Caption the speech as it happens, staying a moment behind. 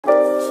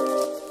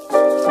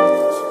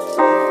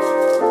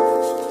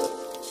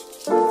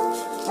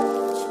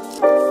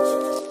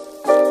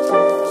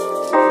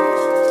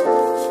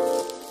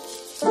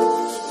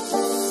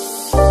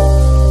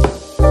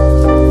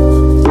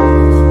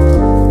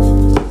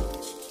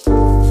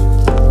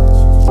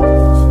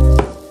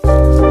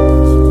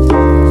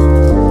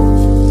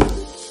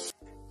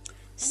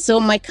So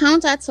my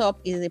countertop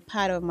is a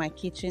part of my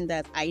kitchen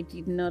that I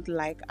did not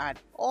like at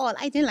all.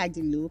 I didn't like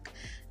the look.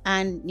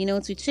 And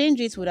to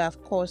change it would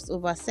have cost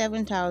over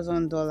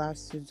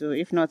 $7,000 to do,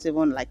 if not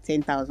even like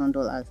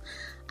 $10,000.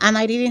 And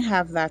I didn't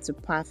have that to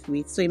part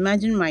with. So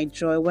imagine my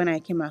joy when I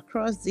came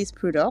across this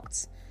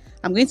product.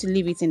 I'm going to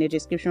leave it in the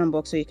description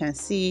box so you can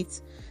see it.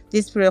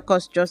 This product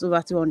cost just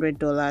over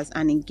 $200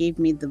 and it gave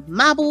me the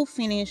marble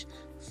finish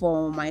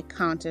for my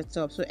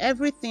countertop. So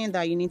everything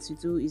that you need to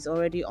do is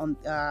already on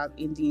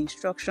in the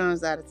instructions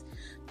that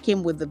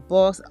came with the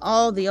box.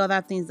 All the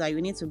other things that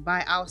you need to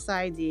buy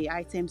outside the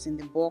items in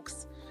the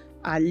box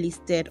are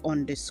listed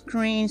on the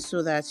screen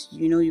so that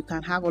you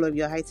can have all of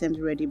your items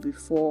ready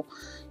before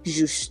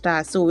you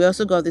start. So we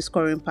also got this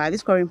scouring pad.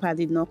 This scouring pad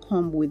did not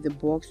come with the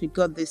box. We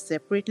got this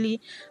separately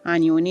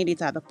and you will need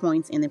it at the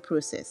point in the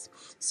process.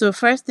 So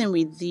first thing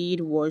we did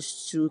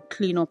was to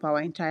clean up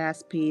our entire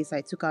space.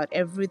 I took out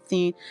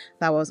everything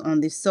that was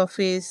on the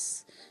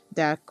surface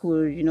that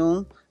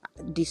could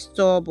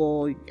disturb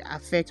or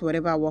affect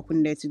whatever work we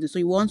needed to do. So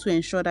you want to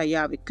ensure that you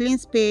have a clean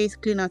space,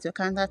 clean out your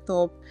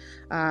countertop,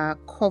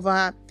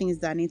 cover things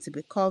that need to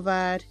be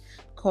covered,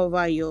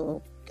 cover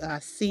your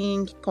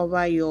sink,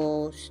 cover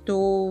your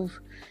stove.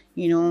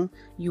 You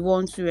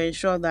want to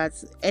ensure that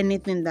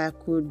anything that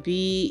could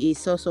be a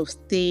source of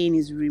stain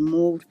is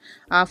removed.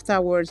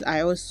 Afterwards,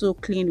 I also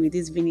cleaned with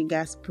this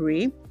vinegar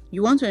spray.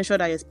 You want to ensure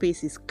that your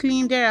space is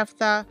clean.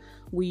 Thereafter,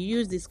 we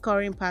use the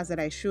scouring pads that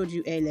I showed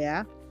you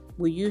earlier.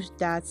 We use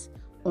that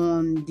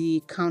on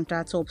the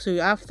countertop. So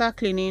after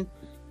cleaning,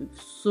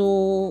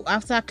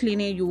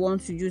 you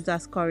want to use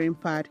that scouring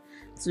pad.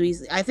 So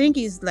I think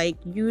it's like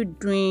you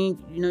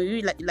doing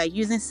you like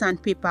using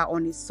sandpaper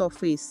on the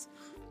surface.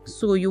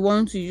 So you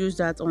want to use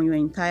that on your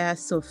entire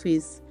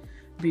surface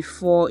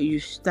before you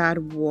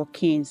start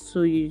working.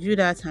 So you do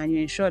that and you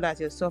ensure that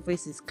your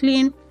surface is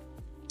clean.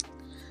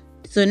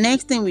 So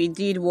next thing we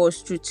did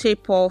was to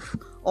tape off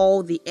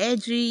all the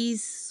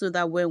edges so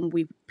that when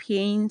we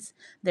paint,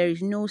 there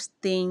is no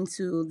stain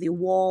to the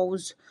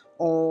walls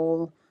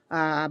or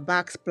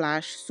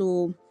backsplash.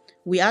 So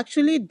we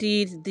actually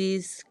did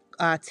this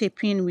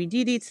taping. We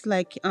did it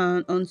like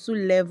on two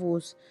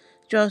levels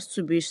just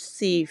to be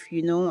safe,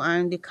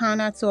 and the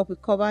countertop we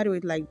covered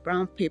with like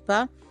brown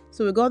paper.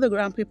 So we got the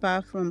brown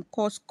paper from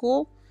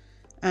Costco,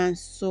 and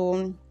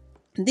so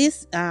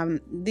this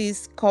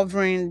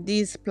covering,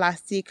 this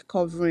plastic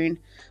covering,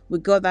 we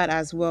got that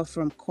as well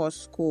from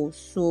Costco.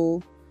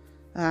 So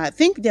I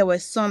think there were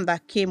some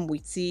that came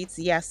with it.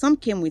 Yeah, some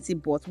came with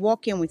it, but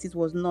what came with it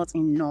was not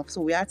enough,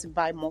 so we had to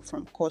buy more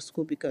from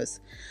Costco because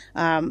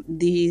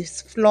the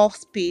floor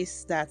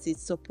space that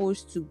it's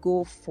supposed to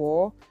go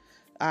for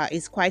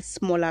is quite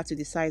smaller to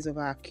the size of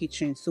our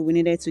kitchen, so we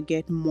needed to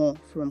get more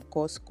from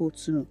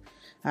Costco to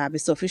be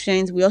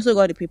sufficient. We also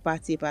got the paper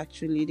tape.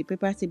 Actually, the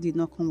paper tape did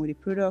not come with the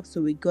product,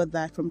 so we got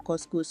that from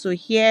Costco. So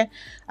here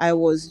I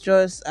was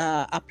just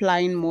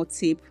applying more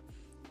tape.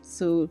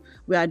 So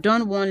we had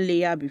done one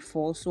layer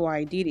before, so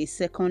I did a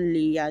second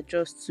layer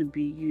just to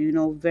be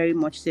very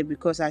much safe,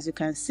 because as you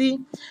can see,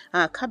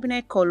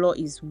 cabinet color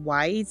is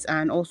white,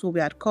 and also we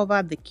had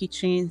covered the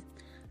kitchen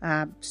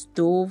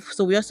stove.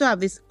 So we also have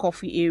this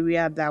coffee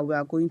area that we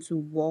are going to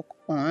work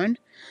on.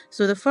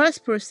 So the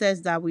first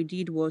process that we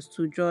did was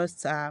to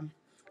just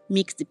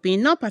mix the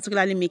paint, not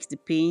particularly mix the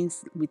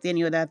paints with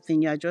any other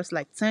thing. You're just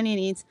like turning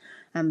it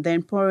and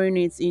then pouring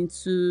it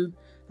into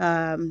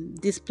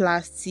this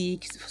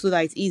plastic so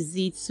that it's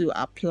easy to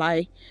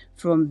apply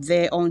from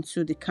there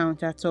onto the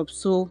countertop.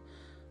 So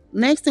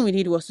next thing we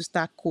did was to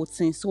start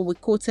coating. So we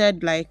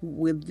coated like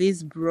with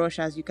this brush,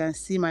 as you can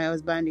see my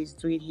husband is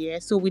doing here.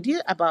 So we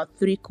did about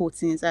 3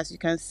 coatings. As you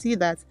can see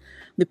that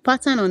the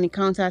pattern on the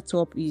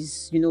countertop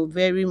is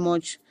very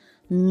much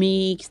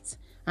mixed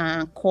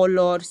and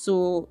colored.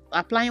 So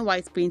applying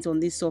white paint on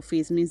this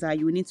surface means that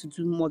you need to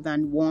do more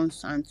than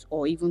once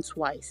or even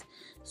twice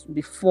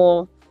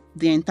before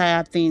the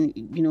entire thing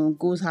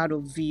goes out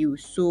of view.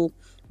 So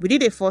we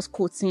did a first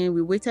coating.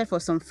 We waited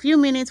for some few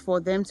minutes for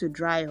them to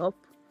dry up.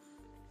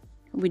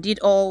 We did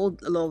all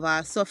of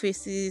our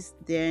surfaces,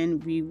 then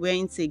we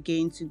went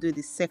again to do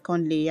the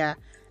second layer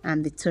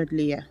and the third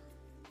layer.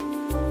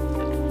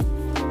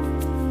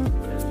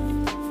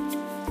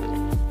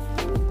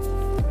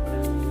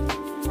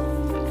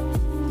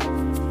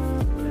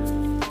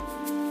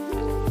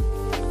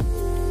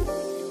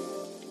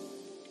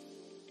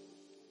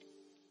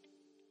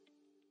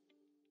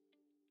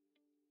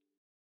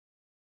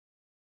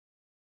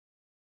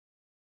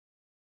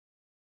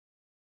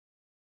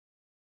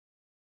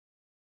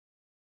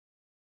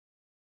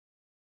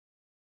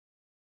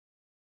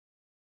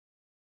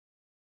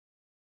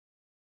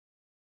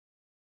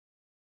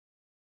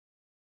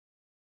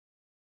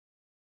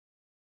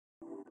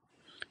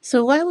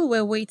 So while we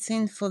were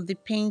waiting for the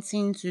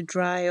painting to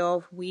dry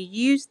off, we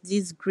used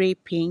this gray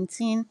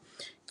painting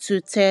to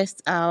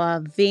test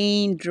our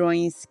vein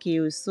drawing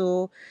skills.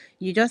 So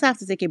you just have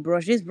to take a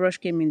brush. This brush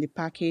came in the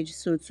package.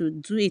 So to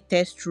do a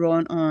test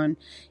run on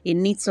a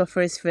neat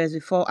surface first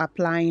before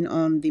applying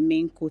on the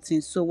main coating.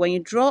 So when you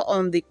draw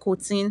on the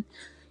coating,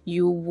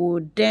 You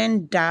would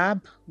then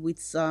dab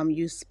with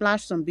you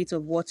splash some bit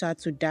of water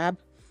to dab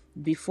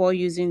before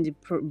using the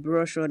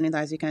brush on it,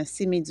 as you can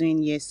see me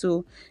doing here.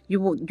 So you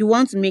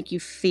want to make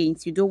it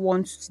faint. You don't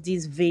want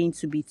this vein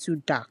to be too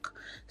dark.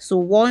 So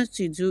what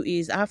you do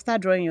is, after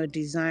drawing your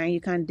design,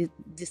 you can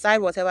decide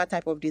whatever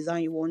type of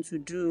design you want to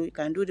do. You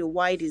can do the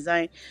Y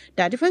design.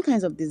 There are different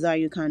kinds of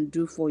design you can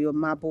do for your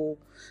marble,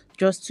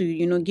 just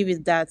to give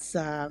it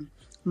that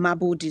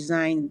marble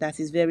design that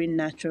is very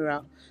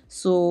natural.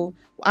 So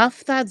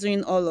after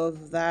doing all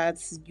of that,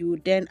 you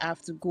then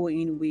have to go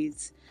in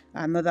with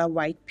another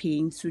white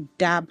paint to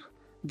dab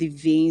the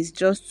veins,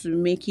 just to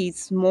make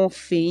it more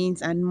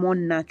faint and more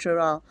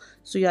natural.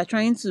 So you are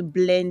trying to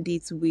blend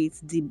it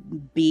with the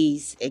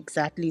base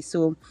exactly.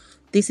 So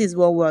this is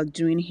what we're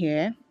doing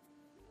here.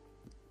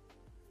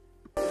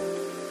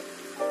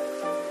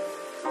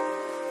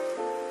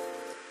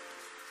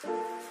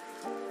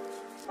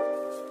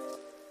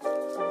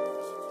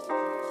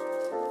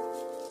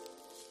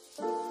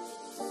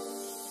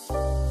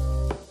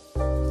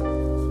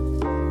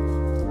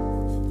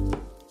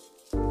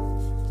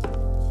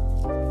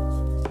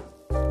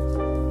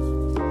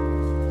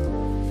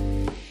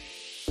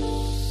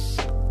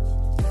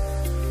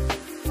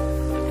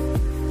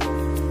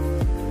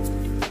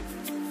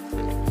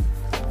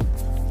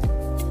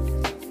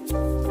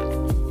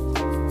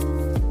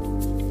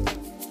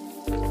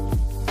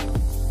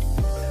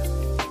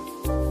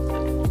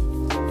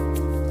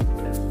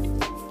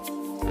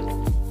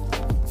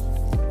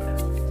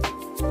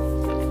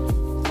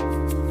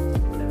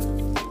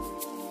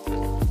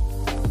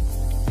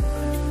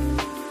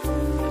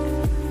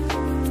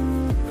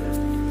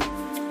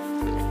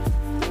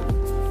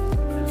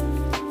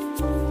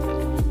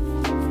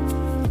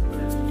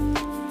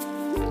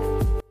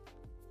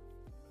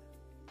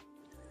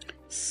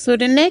 So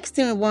the next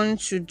thing we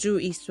want to do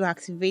is to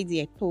activate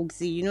the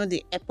epoxy.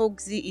 The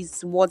epoxy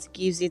is what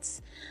gives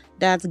it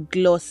that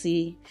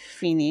glossy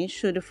finish.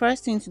 So the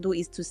first thing to do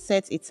is to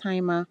set a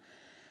timer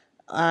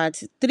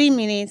at 3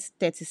 minutes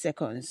 30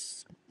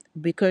 seconds,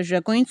 because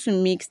you're going to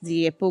mix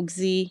the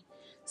epoxy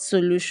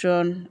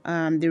solution,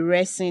 the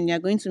resin. You're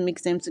going to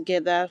mix them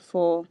together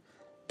for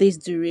this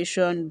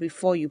duration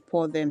before you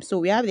pour them. So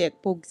we have the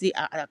epoxy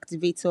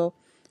activator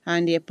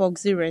and the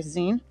epoxy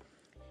resin.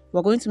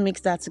 We're going to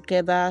mix that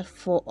together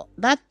for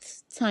that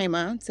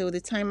timer till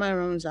the timer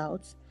runs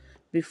out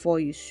before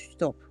you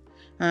stop.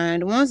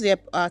 And once the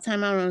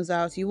timer runs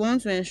out, you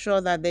want to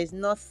ensure that there's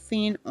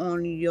nothing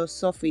on your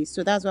surface.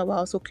 So that's why we're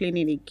also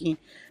cleaning again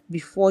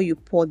before you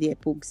pour the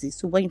epoxy.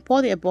 So when you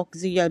pour the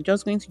epoxy, you're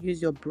just going to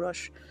use your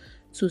brush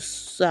to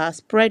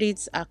spread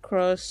it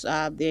across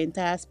the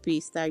entire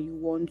space that you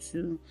want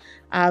to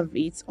have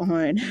it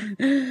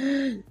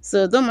on.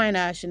 So don't mind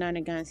our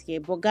shenanigans here.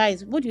 But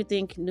guys, what do you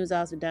think knows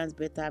how to dance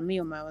better, me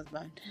or my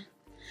husband?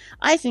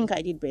 I think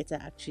I did better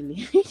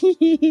actually.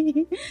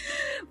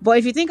 But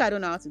if you think I don't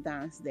know how to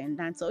dance, then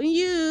that's on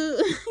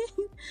you.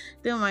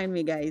 Don't mind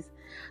me, guys.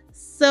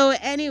 So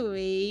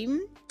anyway,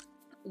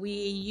 we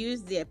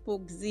used the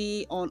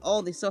epoxy on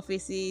all the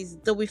surfaces,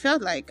 though we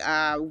felt like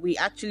we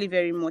actually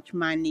very much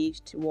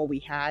managed what we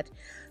had,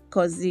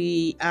 because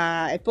the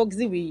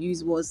epoxy we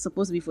used was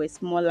supposed to be for a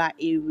smaller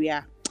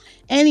area.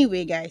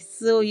 Anyway, guys,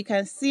 so you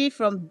can see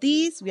from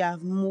this we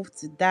have moved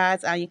to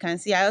that, and you can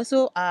see I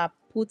also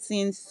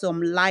putting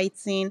some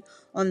lighting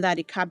under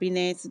the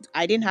cabinet.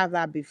 I didn't have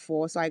that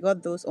before, so I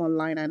got those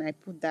online and I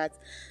put that.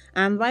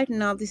 And right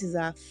now this is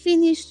our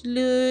finished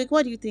look.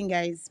 What do you think,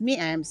 guys? Me,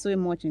 I am so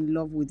much in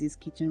love with this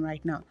kitchen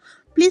right now.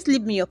 Please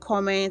leave me your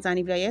comments, and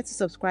if you're yet to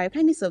subscribe,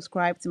 kindly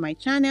subscribe to my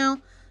channel,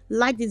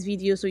 like this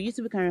video so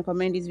YouTube can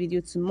recommend this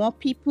video to more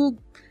people,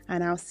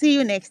 and I'll see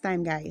you next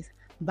time, guys.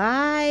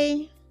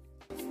 Bye.